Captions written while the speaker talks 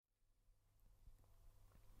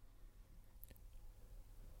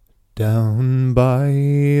Down by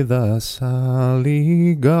the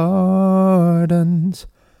Sally Gardens,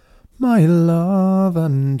 my love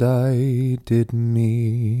and I did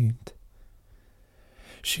meet.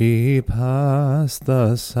 She passed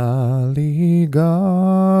the Sally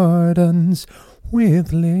Gardens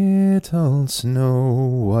with little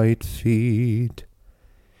snow-white feet.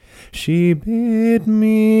 She bid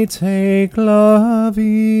me take love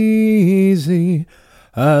easy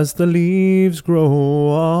as the leaves grow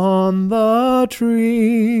on the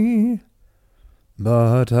tree.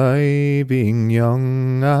 But I, being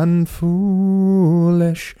young and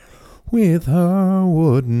foolish, with her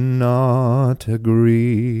would not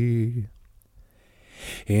agree.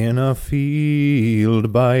 In a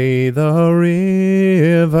field by the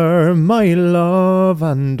river, my love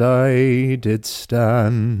and I did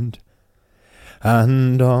stand,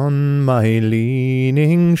 and on my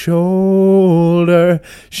leaning shoulder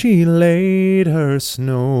she laid her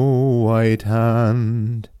snow-white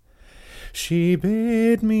hand. She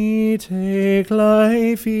bid me take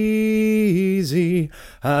life easy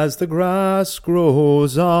as the grass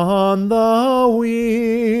grows on the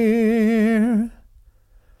weir.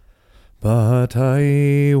 But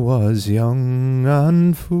I was young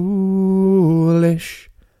and foolish,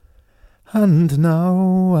 and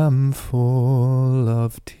now am full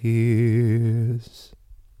of tears.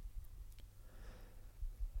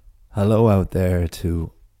 Hello out there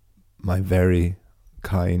to my very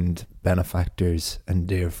kind benefactors and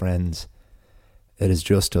dear friends. It is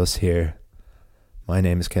just us here. My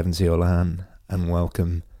name is Kevin C. O'Lahan, and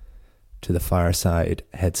welcome to the Fireside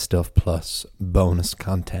HeadStuff Plus bonus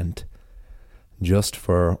content. Just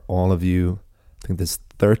for all of you, I think there's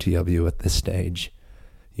 30 of you at this stage,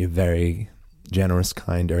 you very generous,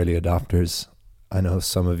 kind early adopters. I know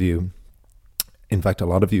some of you, in fact a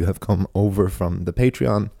lot of you, have come over from the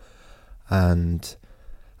Patreon, and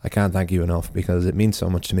I can't thank you enough because it means so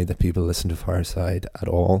much to me that people listen to Fireside at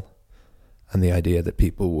all, and the idea that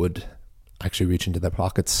people would actually reach into their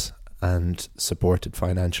pockets and support it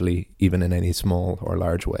financially, even in any small or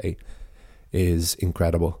large way, is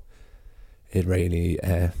incredible. It really,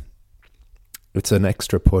 it's an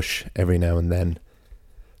extra push every now and then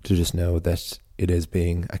to just know that it is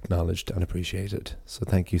being acknowledged and appreciated. So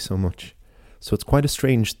thank you so much. So it's quite a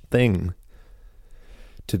strange thing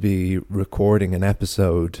to be recording an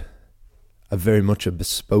episode, a very much a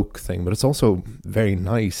bespoke thing, but it's also very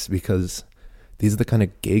nice because these are the kind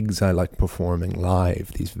of gigs I like performing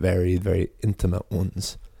live, these very, very intimate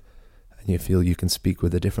ones. And you feel you can speak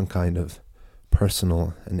with a different kind of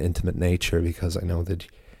personal and intimate nature, because I know that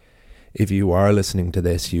if you are listening to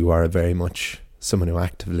this, you are very much someone who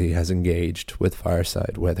actively has engaged with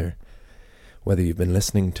Fireside, whether you've been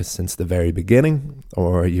listening to since the very beginning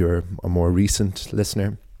or you're a more recent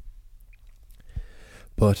listener.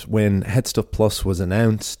 But when HeadStuff Plus was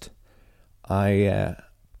announced, I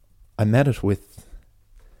met it with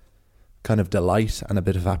kind of delight and a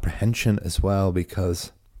bit of apprehension as well,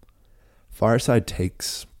 because Fireside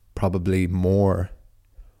takes probably more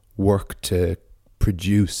work to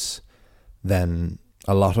produce than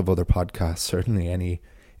a lot of other podcasts, certainly any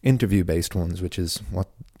interview-based ones, which is what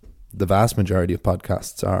the vast majority of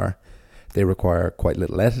podcasts are. They require quite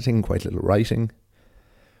little editing, quite little writing,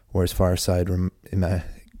 whereas Fireside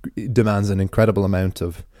demands an incredible amount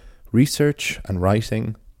of research and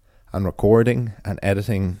writing and recording and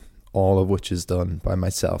editing, all of which is done by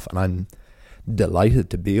myself. And I'm delighted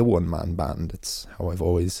to be a one-man band. It's how I've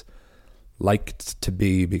always liked to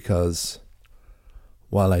be, because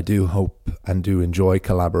while I do hope and do enjoy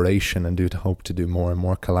collaboration and do hope to do more and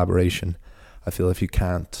more collaboration, I feel if you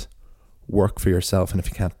can't work for yourself and if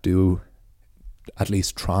you can't do, at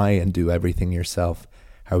least try and do everything yourself,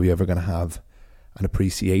 how are you ever going to have an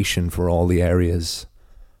appreciation for all the areas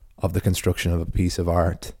of the construction of a piece of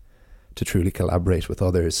art to truly collaborate with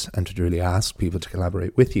others and to truly ask people to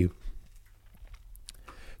collaborate with you?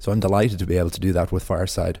 So I'm delighted to be able to do that with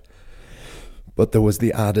Fireside. But there was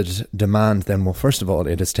the added demand then. Well, first of all,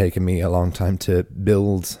 it has taken me a long time to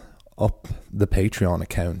build up the Patreon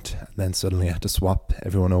account, and then suddenly I had to swap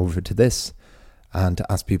everyone over to this and to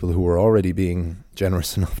ask people who were already being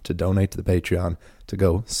generous enough to donate to the Patreon to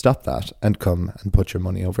go, stop that and come and put your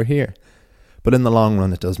money over here. But in the long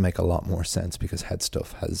run, it does make a lot more sense, because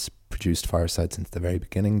HeadStuff has produced Fireside since the very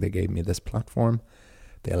beginning. They gave me this platform.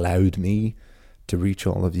 They allowed me to reach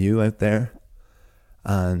all of you out there.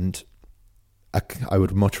 And I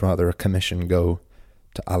would much rather a commission go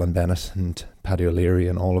to Alan Bennett and Paddy O'Leary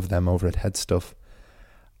and all of them over at HeadStuff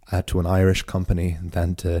to an Irish company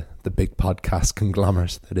than to the big podcast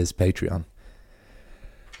conglomerate that is Patreon.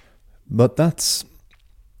 But that's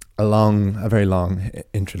a very long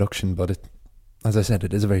introduction, but as I said,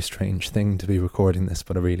 it is a very strange thing to be recording this,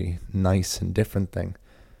 but a really nice and different thing.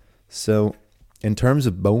 So, in terms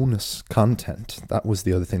of bonus content, that was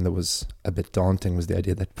the other thing that was a bit daunting, was the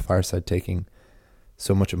idea that Fireside taking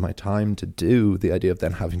so much of my time to do, the idea of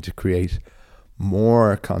then having to create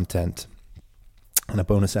more content and a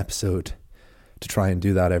bonus episode to try and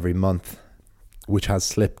do that every month, which has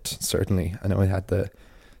slipped, certainly. I know I had the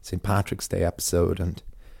St. Patrick's Day episode and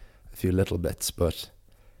a few little bits, but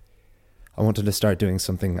I wanted to start doing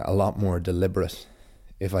something a lot more deliberate.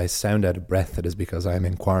 If I sound out of breath, it is because I'm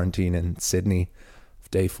in quarantine in Sydney,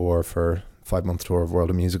 day 4 for 5-month tour of World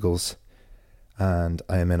of Musicals, and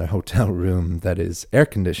I am in a hotel room that is air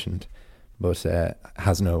conditioned, but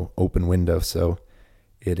has no open window, so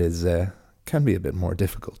it is can be a bit more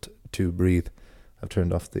difficult to breathe. I've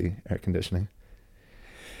turned off the air conditioning.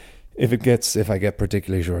 If I get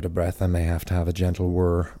particularly short of breath, I may have to have a gentle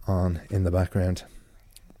whir on in the background.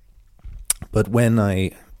 But when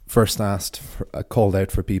I first called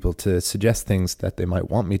out for people to suggest things that they might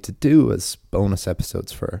want me to do as bonus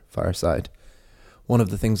episodes for Fireside, one of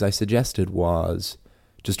the things I suggested was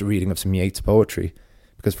just a reading of some Yeats poetry,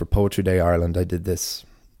 because for Poetry Day Ireland I did this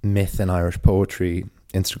Myth in Irish Poetry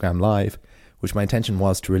Instagram Live, which my intention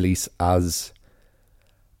was to release as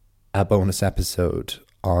a bonus episode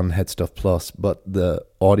on HeadStuff Plus, but the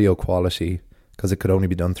audio quality, because it could only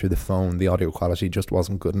be done through the phone, the audio quality just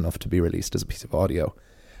wasn't good enough to be released as a piece of audio.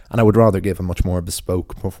 And I would rather give a much more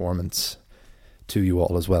bespoke performance to you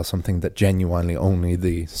all as well, something that genuinely only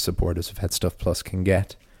the supporters of HeadStuff Plus can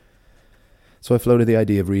get. So I floated the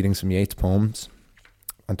idea of reading some Yeats poems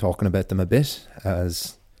and talking about them a bit,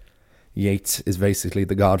 as Yeats is basically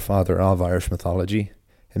the godfather of Irish mythology,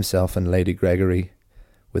 himself and Lady Gregory.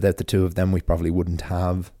 Without the two of them, we probably wouldn't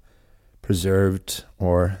have preserved,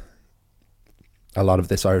 or a lot of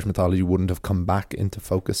this Irish mythology wouldn't have come back into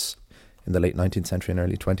focus in the late 19th century and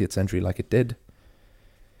early 20th century like it did.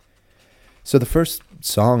 So the first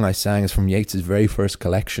song I sang is from Yeats' very first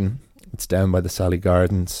collection. It's Down by the Sally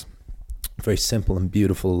Gardens. A very simple and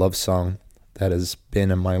beautiful love song that has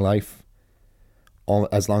been in my life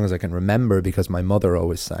as long as I can remember, because my mother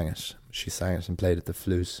always sang it. She sang it and played at the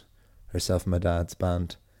flute, herself and my dad's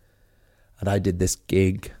band. And I did this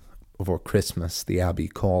gig before Christmas, the Abbey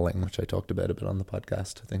Calling, which I talked about a bit on the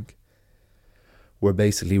podcast, I think, where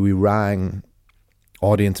basically we rang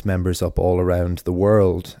audience members up all around the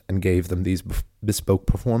world and gave them these bespoke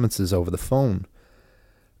performances over the phone.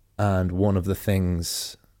 And one of the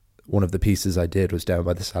pieces I did was Down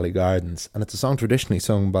by the Sally Gardens, and it's a song traditionally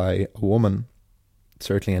sung by a woman,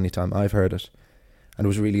 certainly any time I've heard it. And it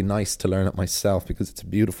was really nice to learn it myself, because it's a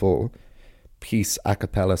beautiful piece a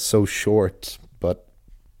cappella, so short but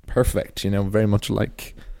perfect, very much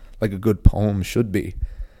like a good poem should be,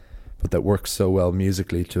 but that works so well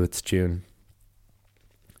musically to its tune.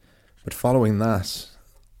 But following that,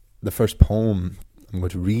 the first poem I'm going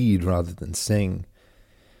to read rather than sing,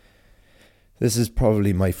 this was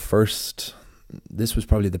probably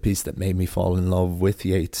the piece that made me fall in love with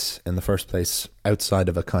Yeats in the first place, outside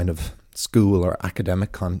of a kind of school or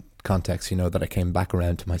academic context, that I came back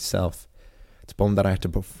around to myself. It's a poem that I had to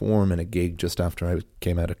perform in a gig just after I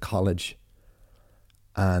came out of college.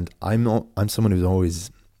 And I'm someone who's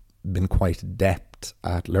always been quite adept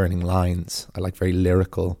at learning lines. I like very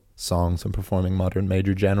lyrical songs. I'm performing Modern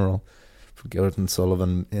Major General from Gilbert and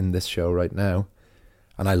Sullivan in this show right now.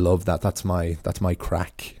 And I love that. That's my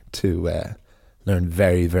crack, to learn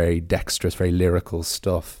very, very dexterous, very lyrical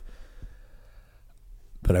stuff.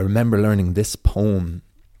 But I remember learning this poem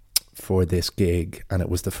for this gig, and it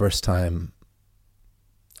was the first time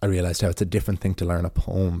I realised how it's a different thing to learn a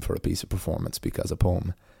poem for a piece of performance, because a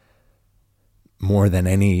poem, more than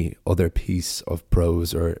any other piece of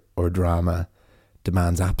prose or drama,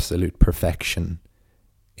 demands absolute perfection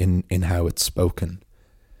in how it's spoken.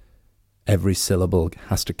 Every syllable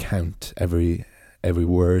has to count, every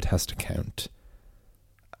word has to count.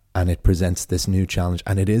 And it presents this new challenge,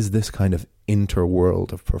 and it is this kind of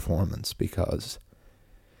interworld of performance, because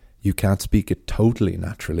you can't speak it totally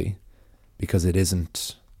naturally, because it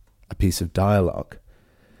isn't a piece of dialogue.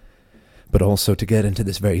 But also to get into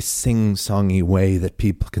this very sing-songy way that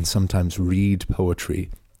people can sometimes read poetry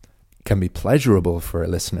can be pleasurable for a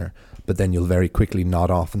listener, but then you'll very quickly nod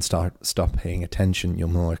off and stop paying attention. You'll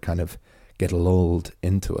more kind of get lulled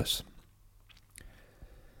into it.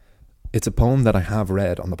 It's a poem that I have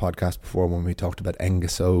read on the podcast before when we talked about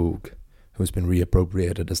Angus Og, who's been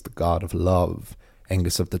reappropriated as the god of love,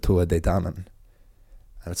 Angus of the Tua de Danann.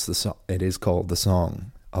 And it is called the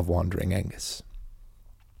Song of Wandering Angus.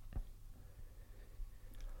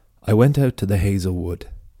 I went out to the hazel wood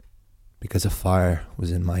because a fire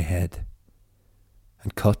was in my head,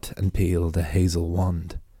 and cut and peeled a hazel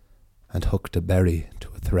wand, and hooked a berry to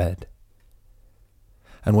a thread.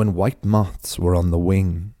 And when white moths were on the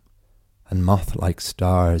wing, and moth-like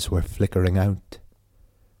stars were flickering out,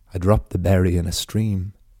 I dropped the berry in a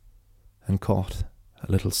stream, and caught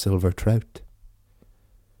a little silver trout.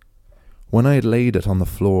 When I had laid it on the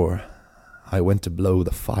floor, I went to blow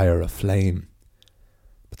the fire aflame,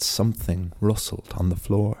 but something rustled on the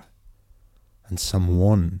floor, and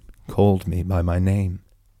someone called me by my name.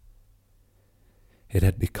 It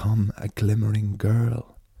had become a glimmering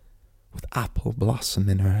girl, with apple blossom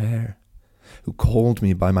in her hair, who called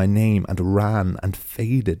me by my name and ran and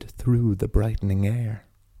faded through the brightening air.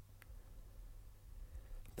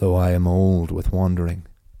 Though I am old with wandering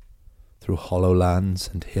through hollow lands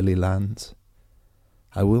and hilly lands,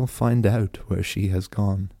 I will find out where she has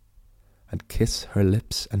gone, and kiss her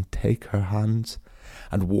lips and take her hands,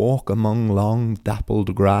 and walk among long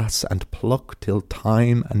dappled grass, and pluck till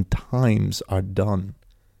time and times are done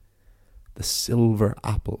the silver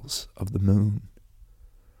apples of the moon,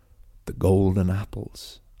 the golden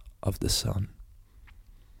apples of the sun.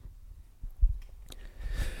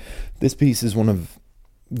 This piece is one of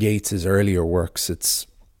Yeats's earlier works. It's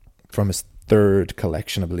from his third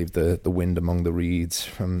collection, I believe, The Wind Among the Reeds,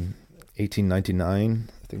 from 1899,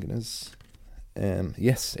 I think it is.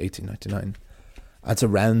 Yes, 1899. That's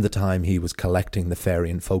around the time he was collecting the fairy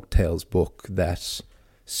and folk tales book that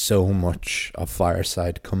so much of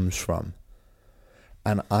Fireside comes from.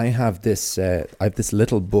 And I have this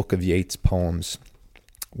little book of Yeats poems.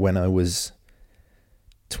 When I was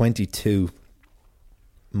 22,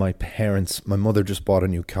 my mother just bought a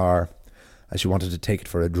new car, and she wanted to take it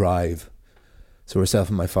for a drive. So herself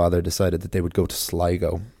and my father decided that they would go to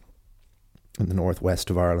Sligo in the northwest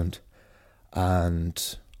of Ireland.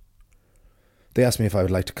 And they asked me if I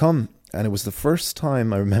would like to come. And it was the first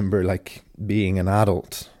time I remember being an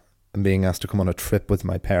adult and being asked to come on a trip with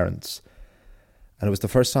my parents. And it was the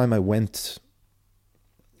first time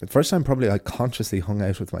probably I consciously hung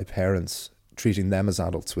out with my parents, treating them as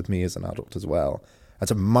adults with me as an adult as well.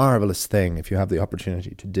 That's a marvellous thing if you have the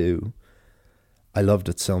opportunity to do. I loved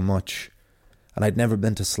it so much. And I'd never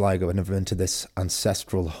been to Sligo. I'd never been to this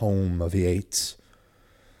ancestral home of Yeats.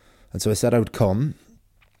 And so I said I would come.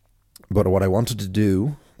 But what I wanted to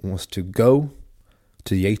do was to go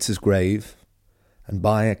to Yeats's grave and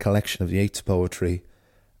buy a collection of Yeats poetry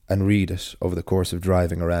and read it over the course of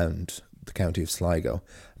driving around the county of Sligo.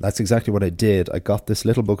 And that's exactly what I did. I got this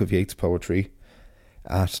little book of Yeats poetry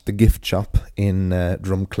at the gift shop in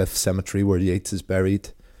Drumcliff Cemetery, where Yeats is buried.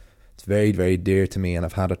 It's very, very dear to me, and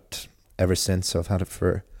I've had it ever since. So I've had it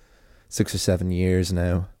for 6 or 7 years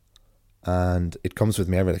now, and it comes with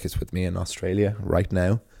me everywhere. It's with me in Australia right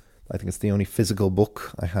now. I think it's the only physical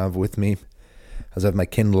book I have with me, as I have my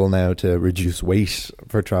Kindle now to reduce weight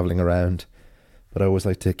for travelling around. But I always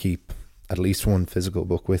like to keep at least one physical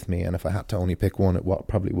book with me, and if I had to only pick one, it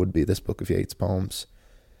probably would be this book of Yeats poems.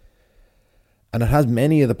 And it has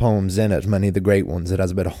many of the poems in it, many of the great ones. It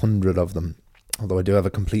has about 100 of them, although I do have a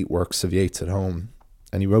complete works of Yeats at home.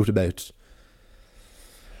 And he wrote about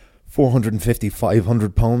 450,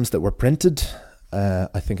 500 poems that were printed.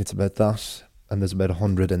 I think it's about that. And there's about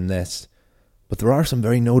 100 in this. But there are some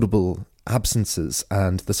very notable absences,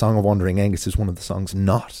 and the Song of Wandering Aengus is one of the songs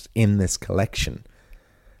not in this collection.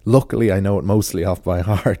 Luckily, I know it mostly off by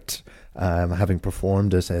heart, having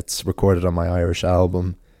performed it. It's recorded on my Irish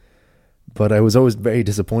album. But I was always very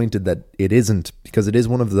disappointed that it isn't, because it is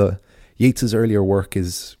one of the... Yeats's earlier work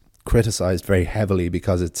is criticised very heavily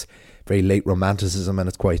because it's very late romanticism and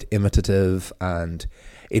it's quite imitative, and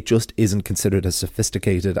it just isn't considered as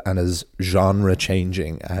sophisticated and as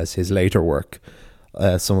genre-changing as his later work,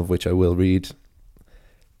 some of which I will read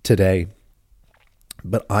today.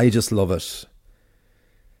 But I just love it,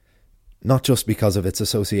 not just because of its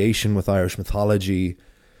association with Irish mythology,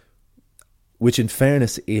 which in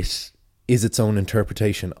fairness it is its own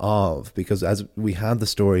interpretation of, because as we had the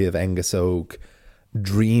story of Aengus Og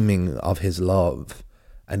dreaming of his love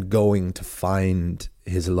and going to find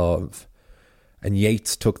his love, and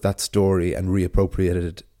Yeats took that story and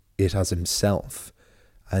reappropriated it as himself,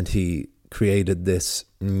 and he created this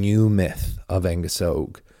new myth of Aengus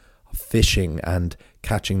Og, of fishing and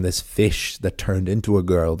catching this fish that turned into a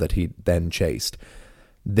girl that he then chased.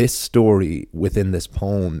 This story within this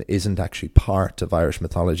poem isn't actually part of Irish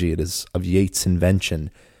mythology. It is of Yeats'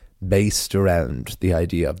 invention, based around the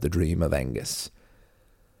idea of the dream of Aengus.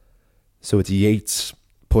 So it's Yeats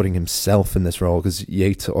putting himself in this role, because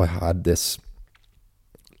Yeats had this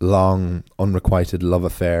long, unrequited love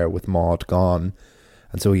affair with Maud Gonne,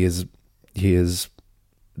 and so he is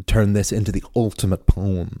turn this into the ultimate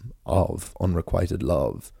poem of unrequited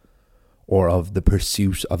love, or of the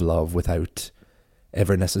pursuit of love without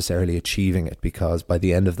ever necessarily achieving it, because by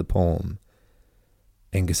the end of the poem,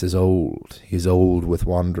 Angus is old. He's old with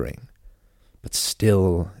wandering, but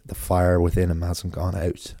still the fire within him hasn't gone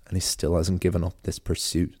out, and he still hasn't given up this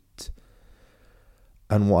pursuit.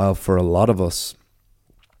 And while for a lot of us,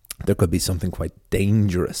 there could be something quite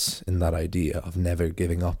dangerous in that idea of never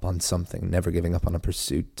giving up on something, never giving up on a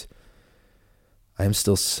pursuit, I am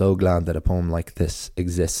still so glad that a poem like this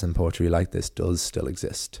exists and poetry like this does still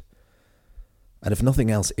exist. And if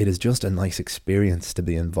nothing else, it is just a nice experience to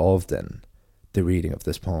be involved in, the reading of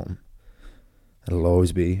this poem. It'll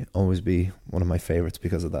always be one of my favourites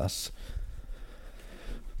because of that.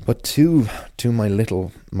 But to my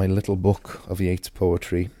little book of Yeats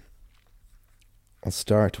poetry, I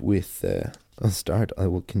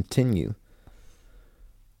will continue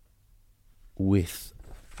with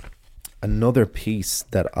another piece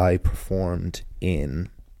that I performed in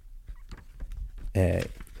the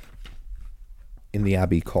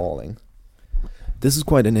Abbey Calling. This is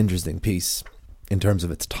quite an interesting piece in terms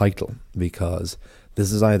of its title, because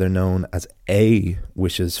this is either known as A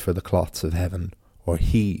wishes for the clots of heaven, or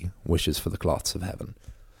He wishes for the clots of heaven.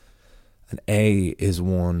 And A is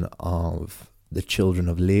one of the children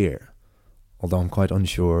of Lear, although I'm quite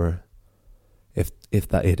unsure if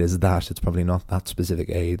that it is that. It's probably not that specific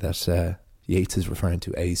A that Yeats is referring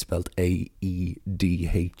to. A spelled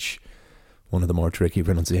A-E-D-H, one of the more tricky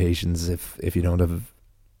pronunciations if you don't have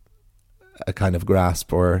a kind of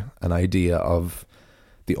grasp or an idea of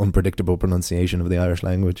the unpredictable pronunciation of the Irish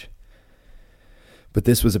language. But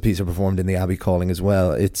this was a piece I performed in the Abbey Calling as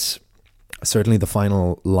well. It's certainly the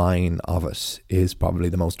final line of it is probably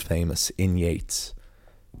the most famous in Yeats.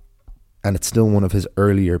 And it's still one of his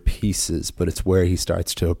earlier pieces, but it's where he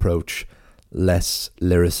starts to approach less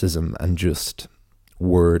lyricism and just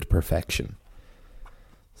word perfection.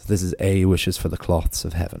 So this is A wishes for the cloths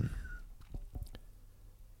of heaven.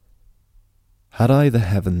 Had I the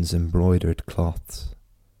heavens embroidered cloths,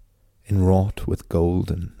 enwrought with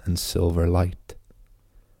golden and silver light,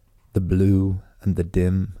 the blue and the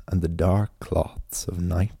dim and the dark cloths of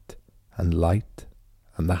night and light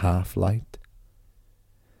and the half-light,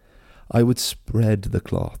 I would spread the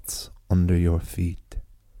cloths under your feet,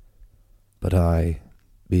 but I,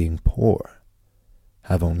 being poor,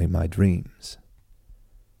 have only my dreams.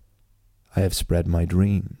 I have spread my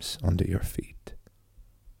dreams under your feet.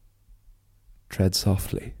 Tread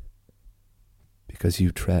softly, because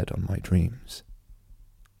you tread on my dreams.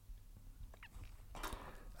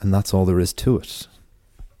 And that's all there is to it.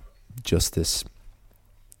 Just this,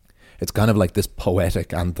 it's kind of like this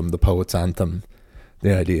poetic anthem, the poet's anthem,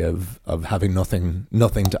 the idea of having nothing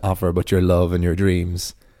to offer but your love and your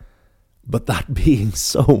dreams. But that being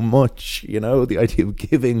so much, the idea of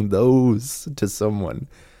giving those to someone,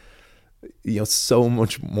 so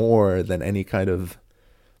much more than any kind of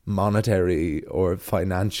monetary or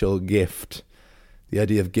financial gift. The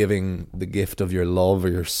idea of giving the gift of your love or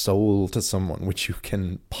your soul to someone, which you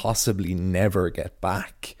can possibly never get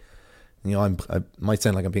back. I might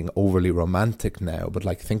sound like I'm being overly romantic now, but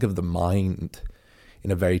think of the mind in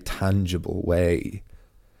a very tangible way.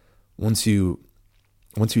 Once you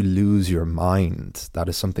lose your mind, that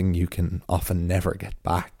is something you can often never get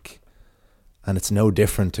back. And it's no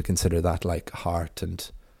different to consider that like heart and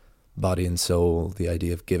body and soul, the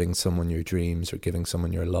idea of giving someone your dreams or giving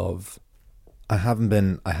someone your love. I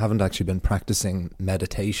haven't actually been practicing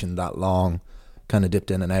meditation that long, kind of dipped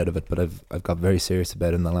in and out of it, but I've got very serious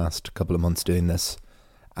about it in the last couple of months, doing this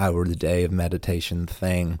hour a day of meditation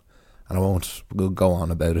thing. And I won't go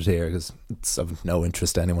on about it here because it's of no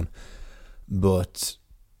interest to anyone. But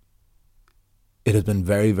it has been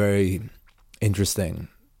very, very interesting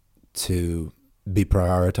to be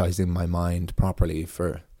prioritizing my mind properly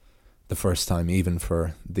for the first time, even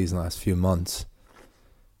for these last few months,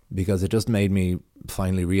 because it just made me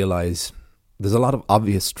finally realize there's a lot of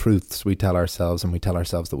obvious truths we tell ourselves, and we tell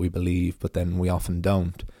ourselves that we believe, but then we often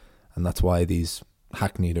don't. And that's why these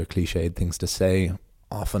hackneyed or cliched things to say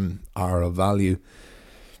often are of value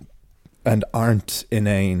and aren't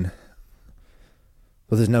inane.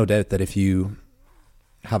 But there's no doubt that if you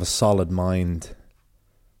have a solid mind,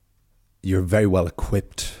 you're very well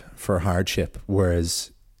equipped for hardship,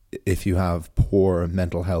 whereas if you have poor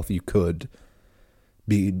mental health, you could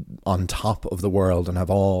be on top of the world and have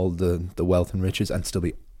all the wealth and riches and still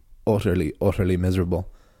be utterly, utterly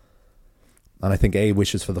miserable. And I think A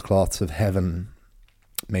wishes for the cloths of heaven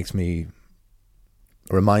reminds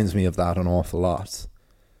me of that an awful lot.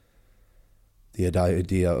 The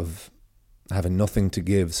idea of having nothing to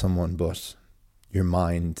give someone but your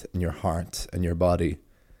mind and your heart and your body,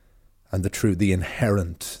 and the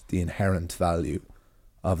inherent value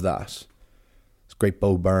of that. It's a great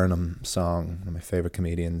Bo Burnham song, one of my favourite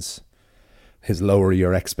comedians. His Lower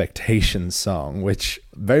Your Expectations song, which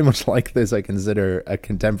very much like this I consider a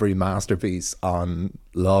contemporary masterpiece on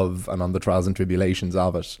love and on the trials and tribulations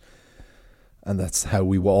of it. And that's how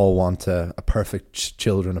we all want a perfect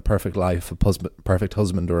children, a perfect life, a perfect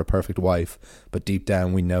husband or a perfect wife. But deep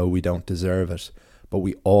down we know we don't deserve it. But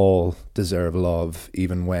we all deserve love,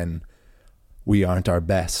 even when we aren't our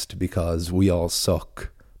best, because we all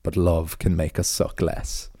suck. But love can make us suck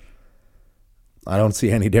less. I don't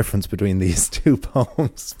see any difference between these two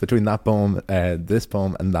poems, between that poem, this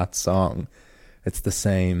poem and that song. It's the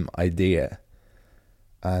same idea.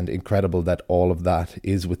 And incredible that all of that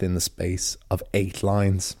is within the space of 8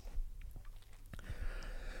 lines.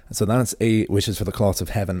 So that's 8 wishes for the cloths of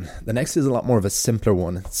heaven. The next is a lot more of a simpler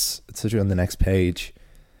one. It's literally on the next page.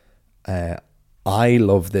 I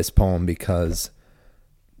love this poem because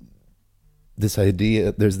there's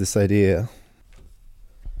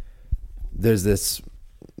this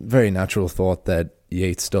very natural thought that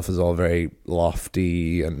Yeats' stuff is all very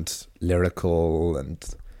lofty and lyrical and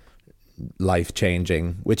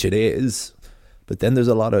life-changing, which it is, but then there's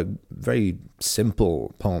a lot of very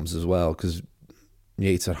simple poems as well, because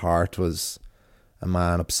Yeats at heart was a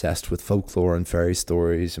man obsessed with folklore and fairy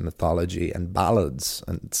stories and mythology and ballads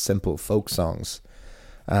and simple folk songs.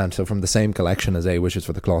 And so from the same collection as 8 Wishes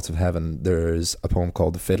for the Cloths of Heaven, there's a poem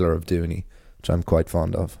called The Fiddler of Dooney, which I'm quite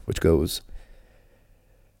fond of, which goes: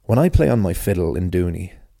 When I play on my fiddle in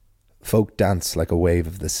Dooney, folk dance like a wave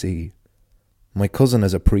of the sea. My cousin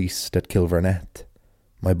is a priest at Kilvernet,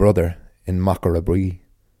 my brother in Macharabree.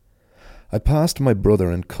 I passed my brother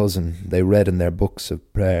and cousin, they read in their books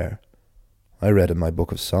of prayer. I read in my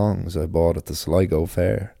book of songs I bought at the Sligo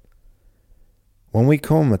Fair. When we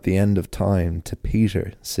come at the end of time to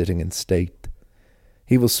Peter sitting in state,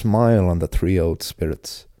 he will smile on the 3 old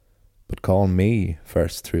spirits, but call me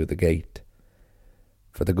first through the gate.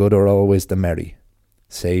 For the good are always the merry,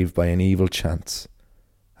 save by an evil chance,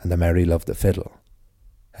 and the merry love the fiddle,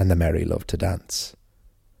 and the merry love to dance.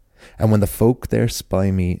 And when the folk there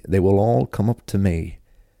spy me, they will all come up to me,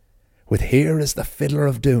 with "Here is the fiddler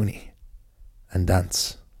of Dooney," and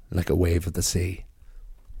dance like a wave of the sea.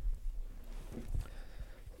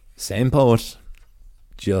 Same poet,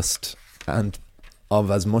 just, and of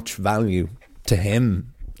as much value to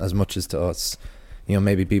him as much as to us. You know,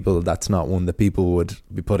 maybe that's not one that people would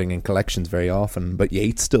be putting in collections very often, but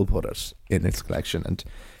Yeats still put it in his collection, and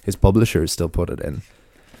his publishers still put it in.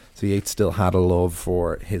 So Yeats still had a love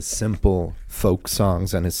for his simple folk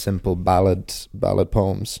songs and his simple ballad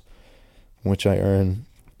poems, which I earn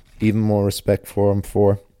even more respect for him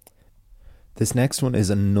for. This next one is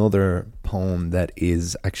another poem that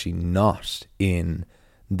is actually not in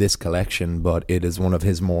this collection, but it is one of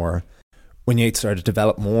his more... When Yeats started to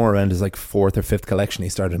develop more around his 4th or 5th collection, he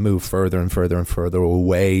started to move further and further and further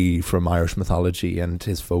away from Irish mythology and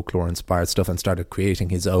his folklore-inspired stuff, and started creating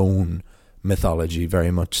his own mythology, very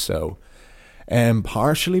much so.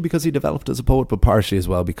 Partially because he developed as a poet, but partially as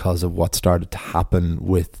well because of what started to happen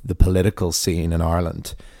with the political scene in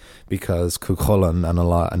Ireland. Because Cuchulainn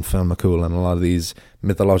and Fionn McCool and a lot of these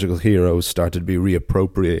mythological heroes started to be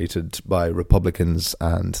reappropriated by Republicans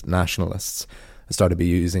and nationalists, started to be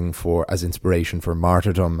using as inspiration for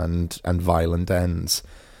martyrdom and violent ends.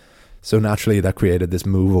 So naturally that created this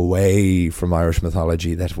move away from Irish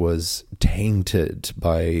mythology that was tainted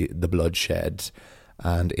by the bloodshed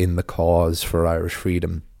and in the cause for Irish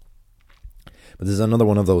freedom. But there's another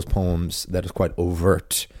one of those poems that is quite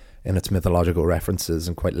overt in its mythological references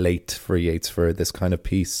and quite late for Yeats for this kind of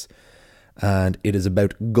piece. And it is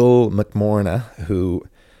about Gull MacMorna, who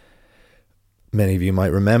many of you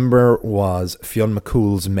might remember was Fionn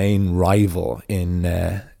McCool's main rival in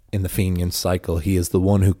the Fenian cycle. He is the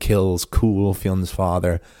one who kills Cool, Fionn's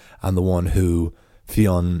father, and the one who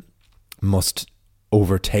Fionn must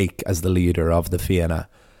overtake as the leader of the Fianna.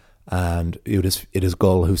 And it is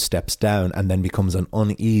Gull who steps down and then becomes an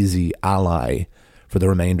uneasy ally for the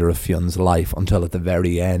remainder of Fionn's life, until at the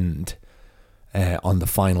very end, on the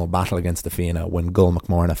final battle against the Fianna, when Gull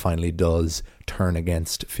MacMorna finally does turn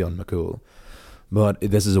against Fionn McCool. But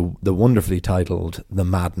this is the wonderfully titled The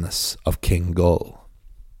Madness of King Gull.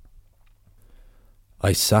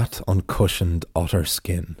 I sat on cushioned otter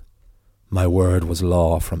skin. My word was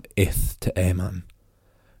law from Ith to Aman,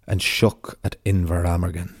 and shook at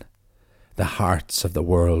Inver the hearts of the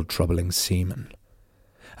world-troubling seamen,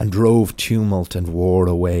 and drove tumult and war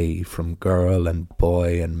away from girl and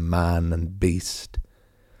boy and man and beast.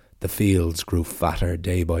 The fields grew fatter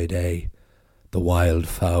day by day, The wild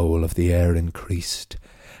fowl of the air increased,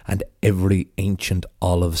 and every ancient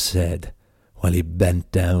olive said, while he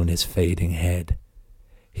bent down his fading head,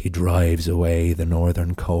 he drives away the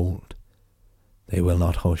northern cold. They will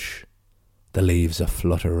not hush, the leaves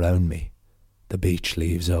a-flutter round me, the beech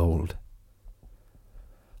leaves old.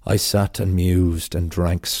 I sat and mused and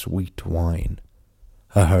drank sweet wine.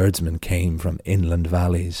 A herdsman came from inland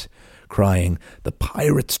valleys, crying, the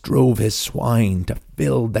pirates drove his swine to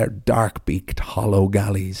fill their dark-beaked hollow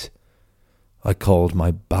galleys. I called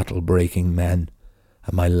my battle-breaking men,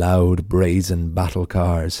 and my loud brazen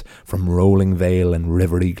battle-cars from rolling vale and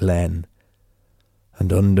rivery glen,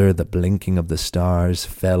 and under the blinking of the stars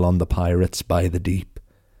fell on the pirates by the deep,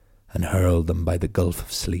 and hurled them by the gulf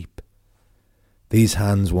of sleep. These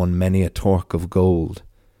hands won many a torque of gold.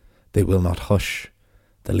 They will not hush,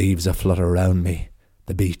 the leaves a-flutter round me,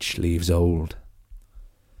 the beech leaves old.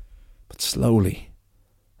 But slowly,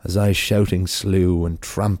 as I shouting slew and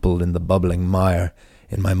trampled in the bubbling mire,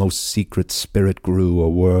 in my most secret spirit grew a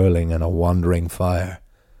whirling and a wandering fire.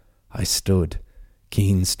 I stood,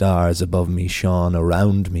 keen stars above me shone,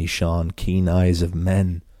 around me shone keen eyes of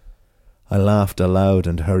men. I laughed aloud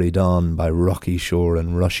and hurried on by rocky shore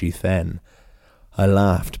and rushy fen. I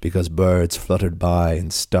laughed because birds fluttered by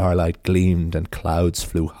and starlight gleamed and clouds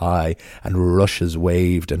flew high and rushes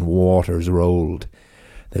waved and waters rolled.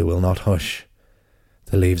 They will not hush,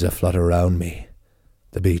 the leaves a-flutter round me,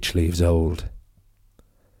 the beech leaves old.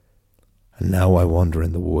 And now I wander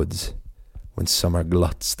in the woods, when summer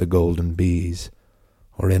gluts the golden bees,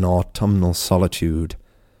 or in autumnal solitude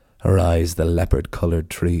arise the leopard-coloured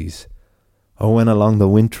trees. Or when along the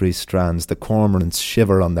wintry strands the cormorants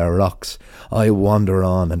shiver on their rocks, I wander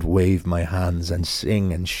on and wave my hands and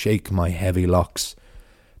sing and shake my heavy locks.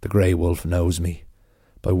 The grey wolf knows me.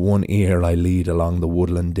 By one ear I lead along the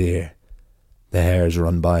woodland deer. The hares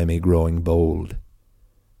run by me growing bold.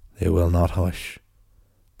 They will not hush.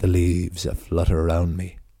 The leaves a-flutter round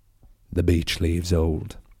me, the beech leaves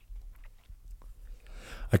old.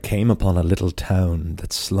 I came upon a little town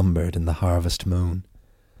that slumbered in the harvest moon,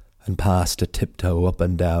 and passed a tiptoe up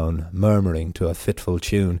and down, murmuring to a fitful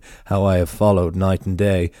tune how I have followed night and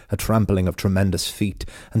day a trampling of tremendous feet,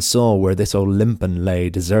 and saw where this Olympian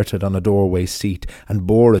lay deserted on a doorway seat, and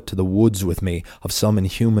bore it to the woods with me of some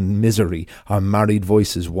inhuman misery. Our married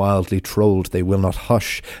voices wildly trolled, they will not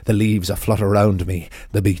hush, the leaves a-flutter round me,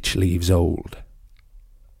 the beech leaves old.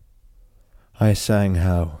 I sang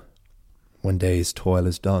how, when day's toil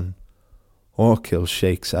is done, Orchil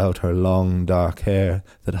shakes out her long dark hair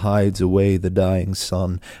that hides away the dying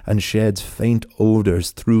sun, and sheds faint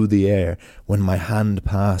odours through the air. When my hand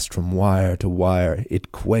passed from wire to wire,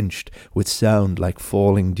 it quenched with sound like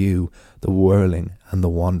falling dew the whirling and the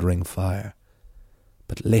wandering fire.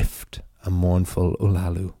 But lift a mournful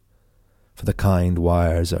ulalu, for the kind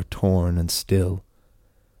wires are torn and still,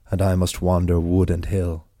 and I must wander wood and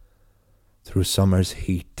hill, through summer's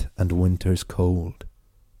heat and winter's cold.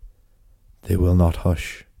 They will not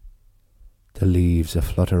hush, the leaves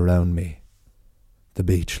a-flutter round me, the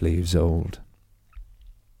beech leaves old.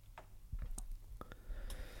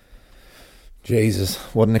 Jesus,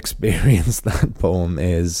 what an experience that poem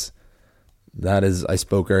is. That is, I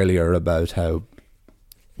spoke earlier about how,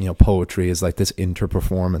 poetry is like this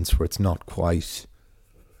inter-performance where it's not quite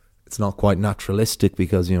naturalistic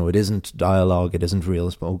because, it isn't dialogue, it isn't real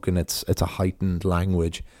spoken, it's a heightened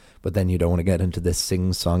language. But then you don't want to get into this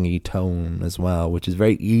sing-songy tone as well, which is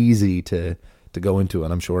very easy to go into,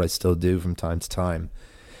 and I'm sure I still do from time to time.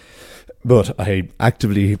 But I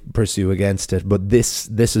actively pursue against it. But this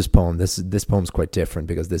is poem. This poem's quite different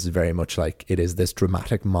because this is very much like it is this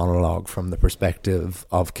dramatic monologue from the perspective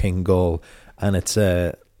of King Gull, and it's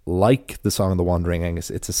like the Song of the Wandering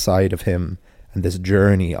Aengus. It's a side of him and this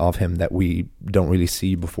journey of him that we don't really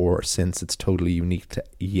see before, since it's totally unique to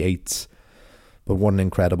Yeats. But what an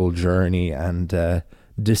incredible journey and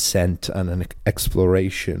descent and an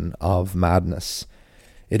exploration of madness.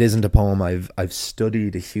 It isn't a poem I've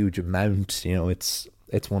studied a huge amount. It's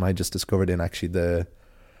one I just discovered in actually the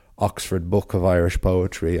Oxford Book of Irish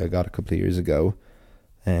Poetry I got a couple of years ago,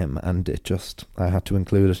 and I had to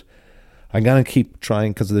include it. I'm gonna keep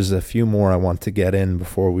trying because there's a few more I want to get in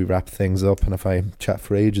before we wrap things up, and if I chat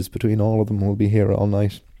for ages between all of them, we'll be here all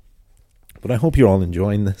night. But I hope you're all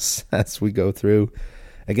enjoying this as we go through.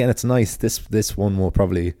 Again, it's nice. This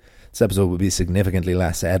episode will be significantly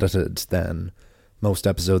less edited than most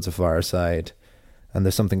episodes of Fireside. And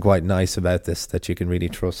there's something quite nice about this that you can really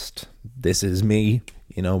trust. This is me,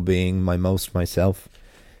 being myself,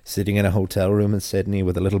 sitting in a hotel room in Sydney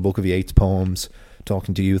with a little book of Yeats poems,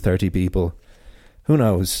 talking to you 30 people. who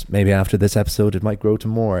knows, maybe after this episode it might grow to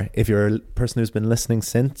more. If you're a person who's been listening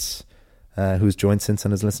since, who's joined since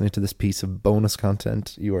and is listening to this piece of bonus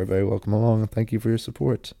content, you are very welcome along, and thank you for your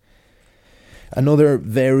support. Another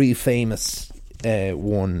very famous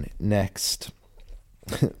one next.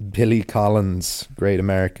 Billy Collins, great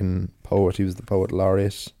American poet. He was the poet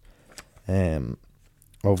laureate.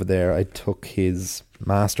 Over there, I took his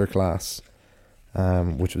masterclass,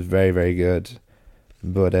 which was very, very good.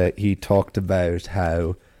 But he talked about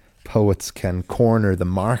how poets can corner the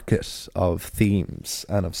market of themes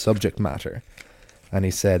and of subject matter. And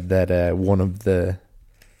he said that that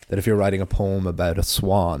if you're writing a poem about a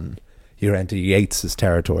swan, you're into Yeats's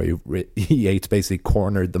territory. Yeats basically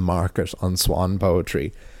cornered the market on swan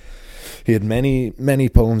poetry. He had many, many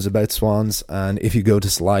poems about swans, and if you go to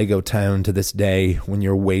Sligo town to this day, when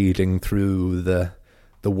you're wading through the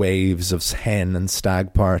waves of hen and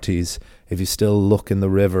stag parties, if you still look in the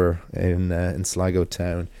river in Sligo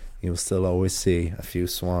town, you'll still always see a few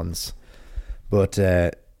swans. But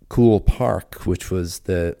Coole Park, which was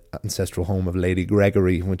the ancestral home of Lady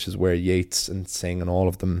Gregory, which is where Yeats and Synge and all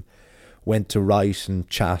of them went to write and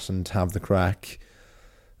chat and have the crack.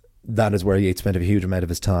 That is where Yeats spent a huge amount of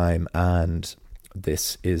his time, and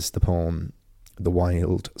this is the poem, The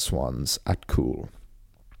Wild Swans at Coole.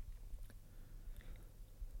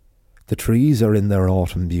 The trees are in their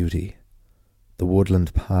autumn beauty, the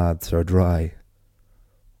woodland paths are dry.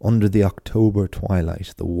 Under the October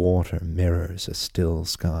twilight the water mirrors a still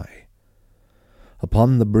sky.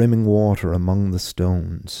 Upon the brimming water among the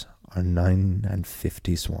stones are 59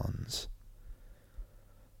 swans.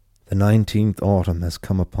 The 19th autumn has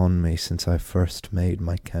come upon me since I first made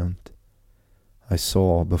my count. I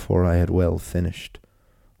saw, before I had well finished,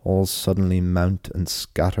 all suddenly mount and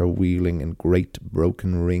scatter wheeling in great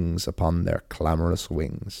broken rings upon their clamorous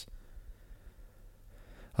wings.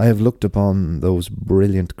 I have looked upon those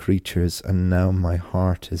brilliant creatures, and now my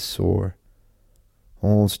heart is sore.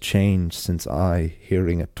 All's changed since I,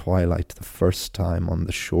 hearing at twilight the first time on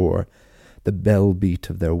the shore, the bell beat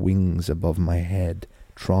of their wings above my head,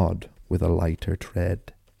 trod with a lighter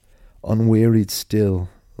tread. Unwearied still,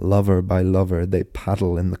 lover by lover, they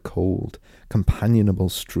paddle in the cold, companionable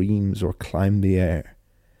streams, or climb the air.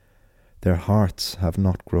 Their hearts have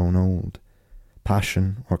not grown old.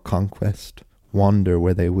 Passion or conquest, wander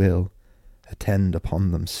where they will, attend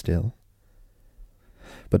upon them still.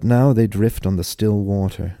 But now they drift on the still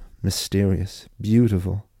water, mysterious,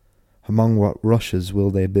 beautiful. Among what rushes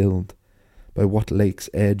will they build? By what lake's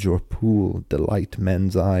edge or pool delight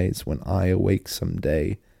men's eyes when I awake some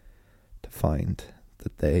day to find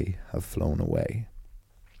that they have flown away?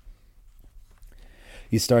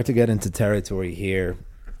 You start to get into territory here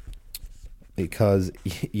because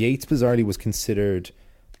Yeats bizarrely was considered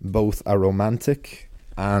both a romantic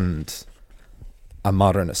and a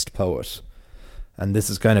modernist poet. And this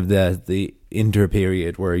is kind of the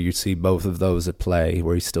interperiod where you see both of those at play,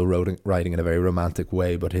 where he's still writing in a very romantic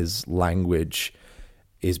way, but his language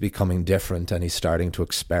is becoming different and he's starting to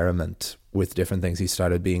experiment with different things. He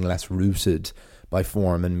started being less rooted by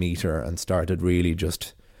form and meter and started really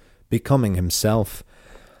just becoming himself.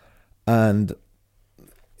 And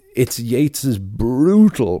it's Yeats's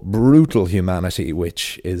brutal humanity,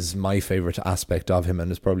 which is my favourite aspect of him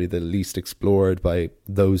and is probably the least explored by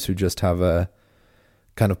those who just have a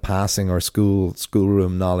kind of passing or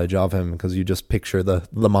schoolroom knowledge of him, because you just picture the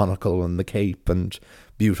monocle and the cape and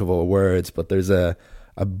beautiful words, but there's a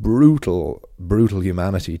brutal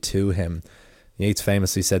humanity to him. Yeats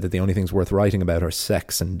famously said that the only things worth writing about are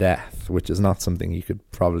sex and death, which is not something you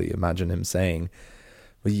could probably imagine him saying.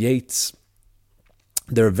 But Yeats,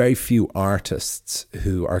 there are very few artists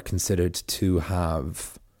who are considered to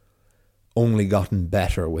have only gotten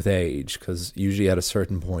better with age, because usually at a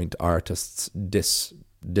certain point artists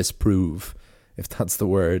disprove, if that's the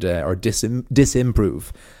word, or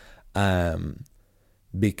disimprove,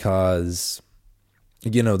 because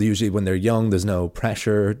usually when they're young there's no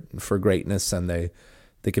pressure for greatness and they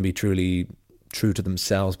can be truly true to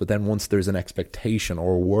themselves. But then once there's an expectation,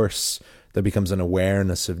 or worse, there becomes an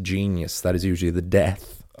awareness of genius, that is usually the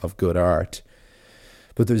death of good art.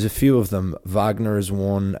 But there's a few of them. Wagner is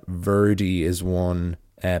one, Verdi is one,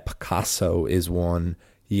 Picasso is one,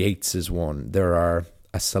 Yeats is one. There are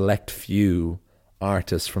a select few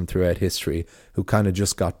artists from throughout history who kind of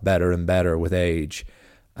just got better and better with age.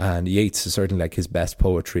 And Yeats is certainly, like, his best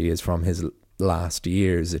poetry is from his last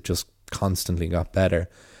years. It just constantly got better.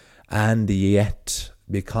 And yet,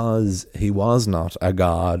 because he was not a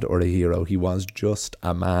god or a hero, he was just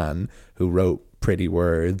a man who wrote pretty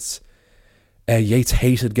words. Yeats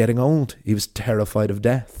hated getting old. He was terrified of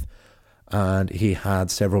death. and he had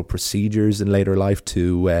several procedures in later life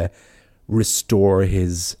to restore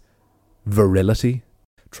his virility,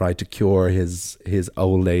 tried to cure his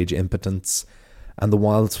old age impotence. And The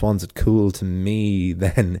Wild Swans at Cool, to me,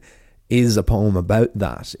 then is a poem about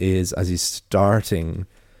that, is as he's starting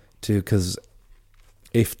to, because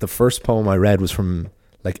if the first poem I read was from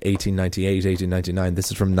like 1898, 1899,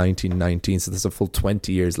 this is from 1919, so this is a full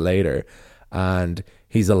 20 years later, and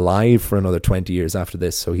he's alive for another 20 years after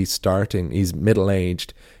this. So he's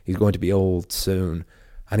middle-aged, he's going to be old soon,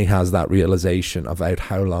 and he has that realization about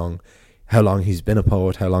how long he's been a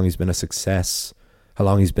poet, how long he's been a success, how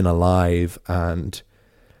long he's been alive, and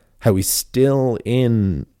how he's still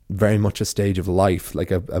in very much a stage of life,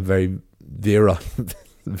 like a very virile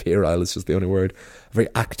is just the only word, a very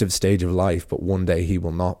active stage of life, but one day he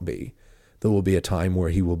will not be. There will be a time where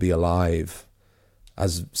he will be alive,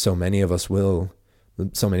 as so many of us that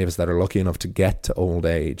are lucky enough to get to old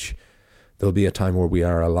age. There'll be a time where we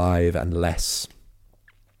are alive and less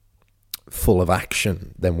full of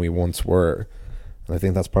action than we once were. And I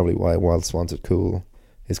think that's probably why Wild Swans at Cool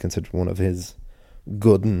is considered one of his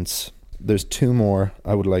good ones. There's two more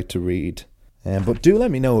I would like to read. But do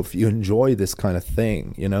let me know if you enjoy this kind of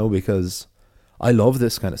thing, because I love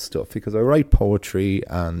this kind of stuff, because I write poetry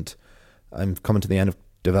and I'm coming to the end of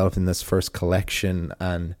developing this first collection,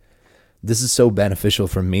 and this is so beneficial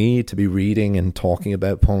for me to be reading and talking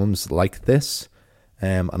about poems like this.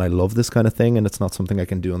 And I love this kind of thing, and it's not something I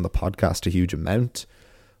can do on the podcast a huge amount.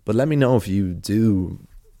 But let me know if you do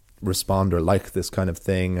respond or like this kind of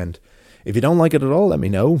thing, and if you don't like it at all, let me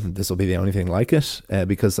know. This will be the only thing like it,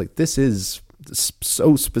 because this is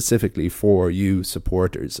so specifically for you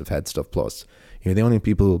supporters of HeadStuff Plus. You're the only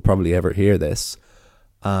people who will probably ever hear this,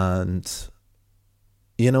 and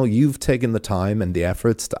you've taken the time and the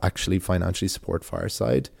efforts to actually financially support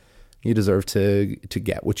Fireside. You deserve to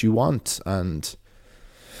get what you want, and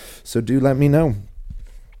so do let me know.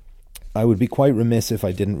 I would be quite remiss if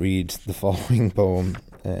I didn't read the following poem,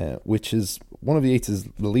 which is one of Yeats'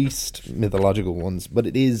 least mythological ones, but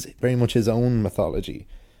it is very much his own mythology.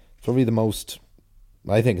 Probably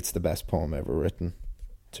I think it's the best poem ever written,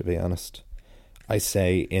 to be honest. I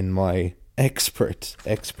say in my expert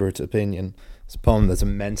opinion. It's a poem that's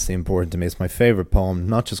immensely important to me. It's my favourite poem,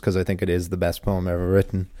 not just because I think it is the best poem ever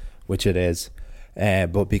written, which it is,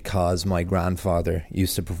 but because my grandfather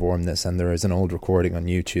used to perform this, and there is an old recording on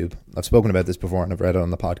YouTube. I've spoken about this before and I've read it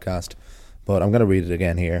on the podcast, but I'm going to read it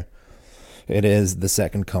again here. It is The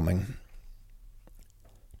Second Coming.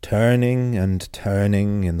 Turning and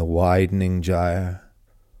turning in the widening gyre,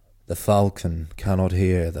 the falcon cannot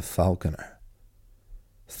hear the falconer.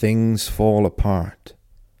 Things fall apart,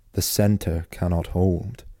 the centre cannot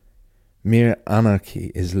hold. Mere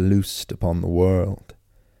anarchy is loosed upon the world.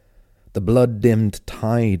 The blood-dimmed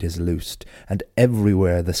tide is loosed, and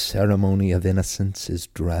everywhere the ceremony of innocence is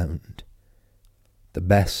drowned. The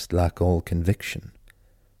best lack all conviction,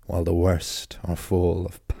 while the worst are full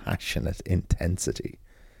of passionate intensity.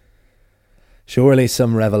 Surely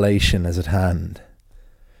some revelation is at hand.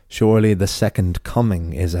 Surely the second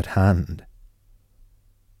coming is at hand.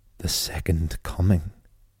 The second coming.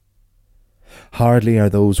 Hardly are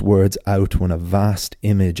those words out when a vast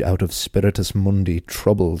image out of Spiritus Mundi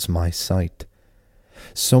troubles my sight.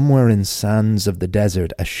 Somewhere in sands of the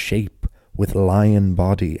desert a shape with lion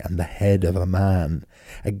body and the head of a man,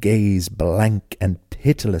 a gaze blank and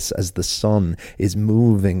pitiless as the sun is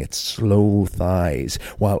moving its slow thighs,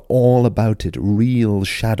 while all about it reel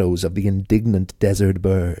shadows of the indignant desert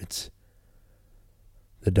birds.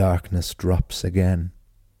 The darkness drops again.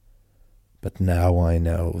 But now I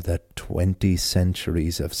know that 20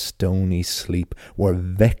 centuries of stony sleep were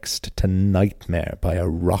vexed to nightmare by a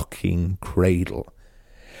rocking cradle.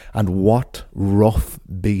 And what rough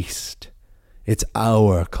beast, its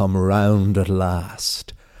hour come round at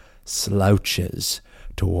last, slouches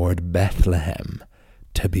toward Bethlehem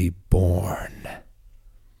to be born.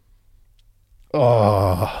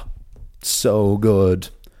 Oh, so good.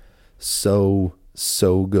 So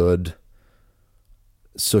good.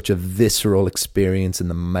 Such a visceral experience in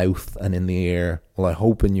the mouth and in the ear. Well, I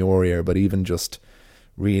hope in your ear, but even just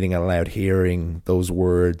reading aloud, hearing those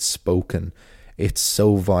words spoken, it's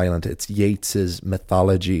so violent. It's Yeats's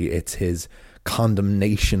mythology. It's his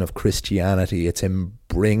condemnation of Christianity. It's him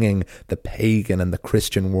bringing the pagan and the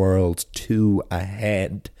Christian world to a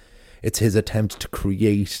head. It's his attempt to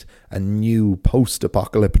create a new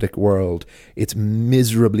post-apocalyptic world. It's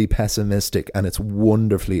miserably pessimistic and it's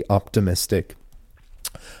wonderfully optimistic.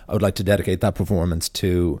 I would like to dedicate that performance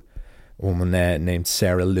to a woman named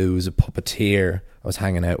Sarah Lou, who's a puppeteer I was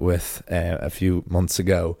hanging out with a few months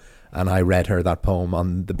ago, and I read her that poem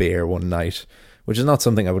on the beer one night, which is not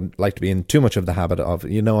something I would like to be in too much of the habit of.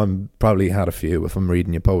 I'm probably had a few if I'm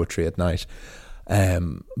reading you poetry at night.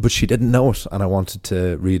 But she didn't know it, and I wanted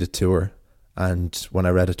to read it to her. And when I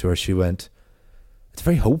read it to her, she went, "It's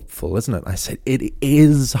very hopeful, isn't it?" I said, "It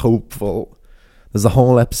is hopeful." There's a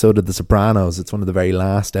whole episode of The Sopranos. It's one of the very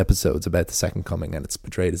last episodes about the second coming, and it's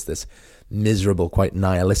portrayed as this miserable, quite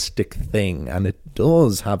nihilistic thing. And it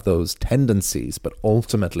does have those tendencies, but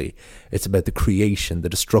ultimately it's about the creation, the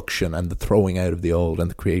destruction, and the throwing out of the old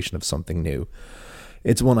and the creation of something new.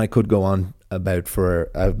 It's one I could go on about for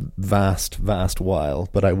a vast, vast while,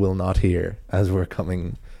 but I will not here as we're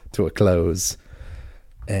coming to a close.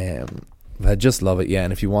 I just love it, yeah.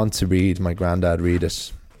 And if you want to read my granddad read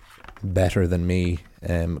it better than me,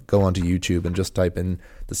 go onto YouTube and just type in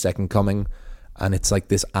The Second Coming, and it's like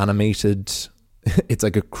this animated, it's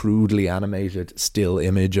like a crudely animated still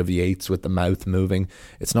image of Yeats with the mouth moving.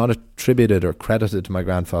 It's not attributed or credited to my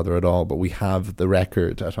grandfather at all, but we have the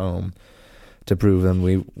record at home to prove, and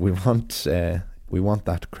we want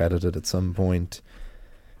that credited at some point.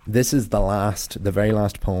 This is the very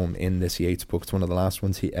last poem in this Yeats book. It's one of the last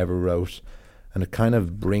ones he ever wrote, and it kind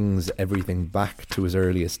of brings everything back to his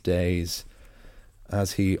earliest days,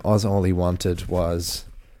 as all he wanted was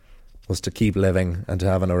to keep living and to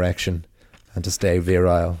have an erection and to stay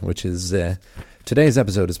virile, which is today's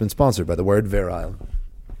episode has been sponsored by the word virile.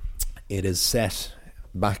 It is set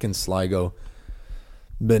back in Sligo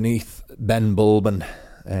beneath Ben Bulben,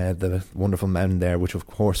 the wonderful mountain there, which of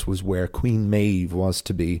course was where Queen Maeve was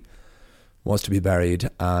to be buried,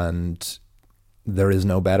 and there is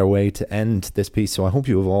no better way to end this piece. So I hope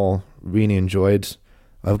you have all really enjoyed.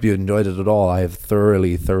 I hope you enjoyed it at all. I have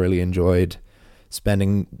thoroughly enjoyed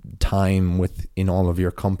spending time in all of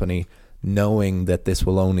your company, knowing that this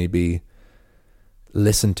will only be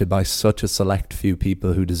listened to by such a select few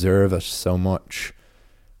people who deserve it so much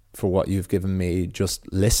for what you've given me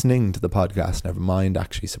just listening to the podcast, never mind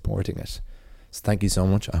actually supporting it. So thank you so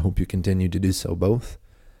much. I hope you continue to do so both.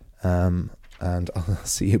 And I'll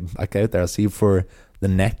see you back out there. I'll see you for the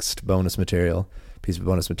next piece of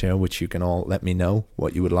bonus material, which you can all let me know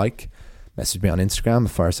what you would like. Message me on Instagram,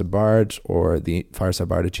 FiresideBard, or the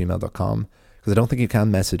FiresideBard@gmail.com, because I don't think you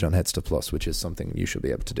can message on HeadStuff Plus, which is something you should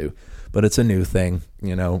be able to do. But it's a new thing,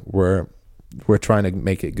 we're trying to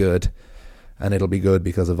make it good, and it'll be good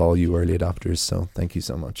because of all you early adopters. So thank you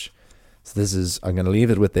so much. So I'm going to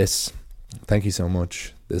leave it with this. Thank you so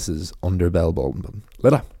much. This is Under Ben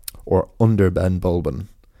Bulben.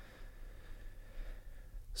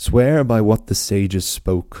 Swear by what the sages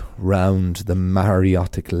spoke round the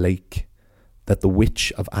Mariotic lake, that the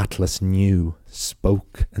witch of Atlas knew,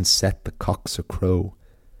 spoke and set the cocks a-crow.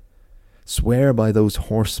 Swear by those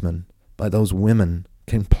horsemen, by those women,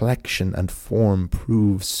 complexion and form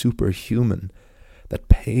prove superhuman, that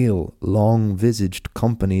pale, long-visaged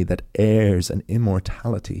company that heirs an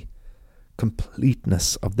immortality,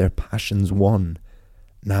 completeness of their passions won,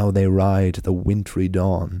 now they ride the wintry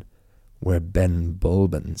dawn, where Ben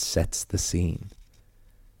Bulben sets the scene.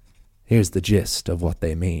 Here's the gist of what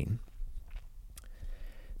they mean.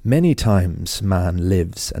 Many times man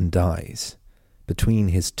lives and dies between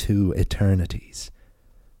his two eternities,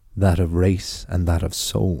 that of race and that of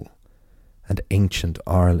soul, and ancient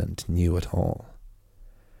Ireland knew it all.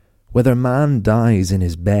 Whether man dies in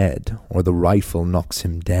his bed or the rifle knocks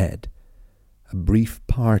him dead, a brief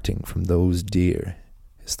parting from those dear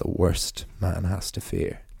is the worst man has to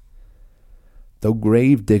fear. Though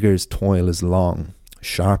grave diggers' toil is long,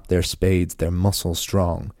 sharp their spades, their muscle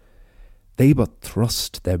strong, they but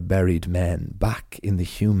thrust their buried men back in the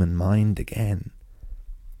human mind again.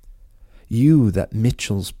 You that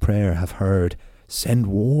Mitchell's prayer have heard, send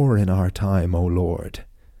war in our time, O Lord.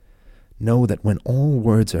 Know that when all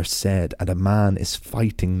words are said and a man is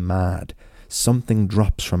fighting mad, something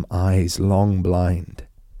drops from eyes long blind.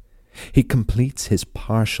 He completes his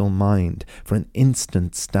partial mind, for an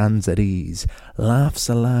instant stands at ease, laughs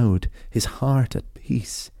aloud, his heart at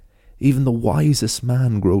peace. Even the wisest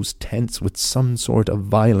man grows tense with some sort of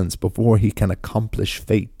violence before he can accomplish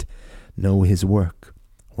fate, know his work,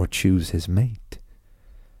 or choose his mate.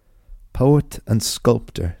 Poet and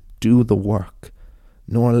sculptor do the work,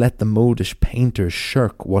 nor let the modish painter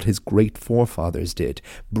shirk what his great forefathers did.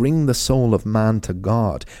 Bring the soul of man to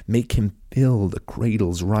God, make him feel the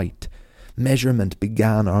cradle's right. Measurement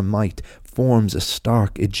began our might, forms a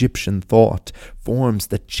stark Egyptian thought, forms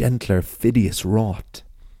that gentler Phidias wrought.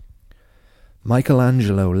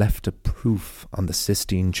 Michelangelo left a proof on the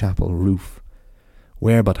Sistine Chapel roof,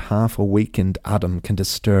 where but half-awakened Adam can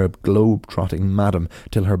disturb globe-trotting madam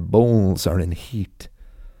till her bowls are in heat.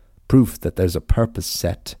 Proof that there's a purpose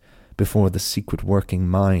set before the secret working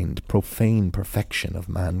mind, profane perfection of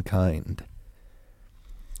mankind.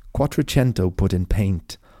 Quattrocento put in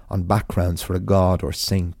paint on backgrounds for a god or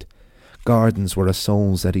saint, gardens where a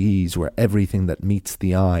soul's at ease, where everything that meets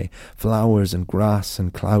the eye, flowers and grass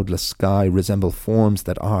and cloudless sky, resemble forms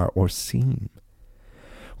that are or seem.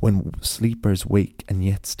 When sleepers wake and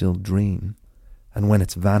yet still dream, and when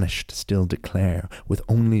it's vanished still declare, with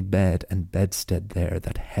only bed and bedstead there,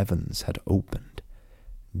 that heavens had opened.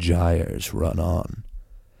 Gyres run on.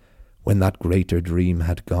 When that greater dream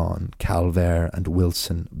had gone, Calvert and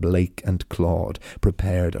Wilson, Blake and Claude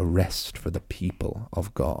prepared a rest for the people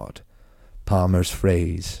of God. Palmer's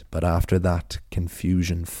phrase, but after that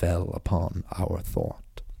confusion fell upon our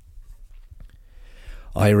thought.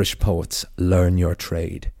 Irish poets, learn your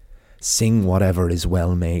trade. Sing whatever is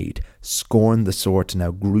well made. Scorn the sort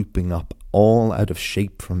now grouping up, all out of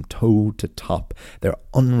shape from toe to top, their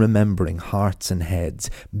unremembering hearts and heads,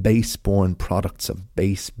 base-born products of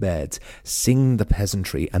base beds. Sing the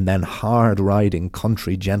peasantry, and then hard-riding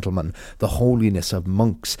country gentlemen, the holiness of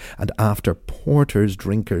monks, and after porters,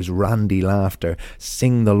 drinkers, randy laughter,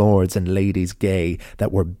 sing the lords and ladies gay,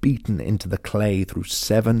 that were beaten into the clay through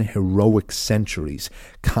 7 heroic centuries.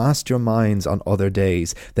 Cast your minds on other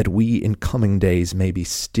days, that we in coming days may be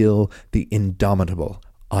still the indomitable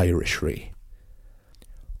Irishry.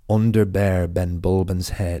 Under bare Ben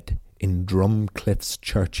Bulben's head, in Drumcliff's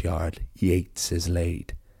churchyard, Yeats is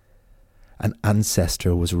laid. An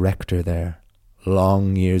ancestor was rector there,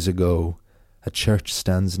 long years ago. A church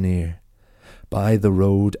stands near, by the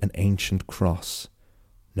road an ancient cross.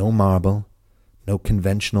 No marble, no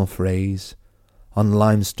conventional phrase, on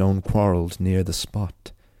limestone quarrelled near the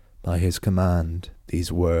spot. By his command these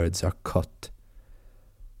words are cut.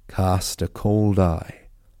 Cast a cold eye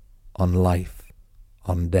on life,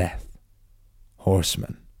 on death,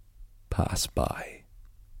 horsemen pass by.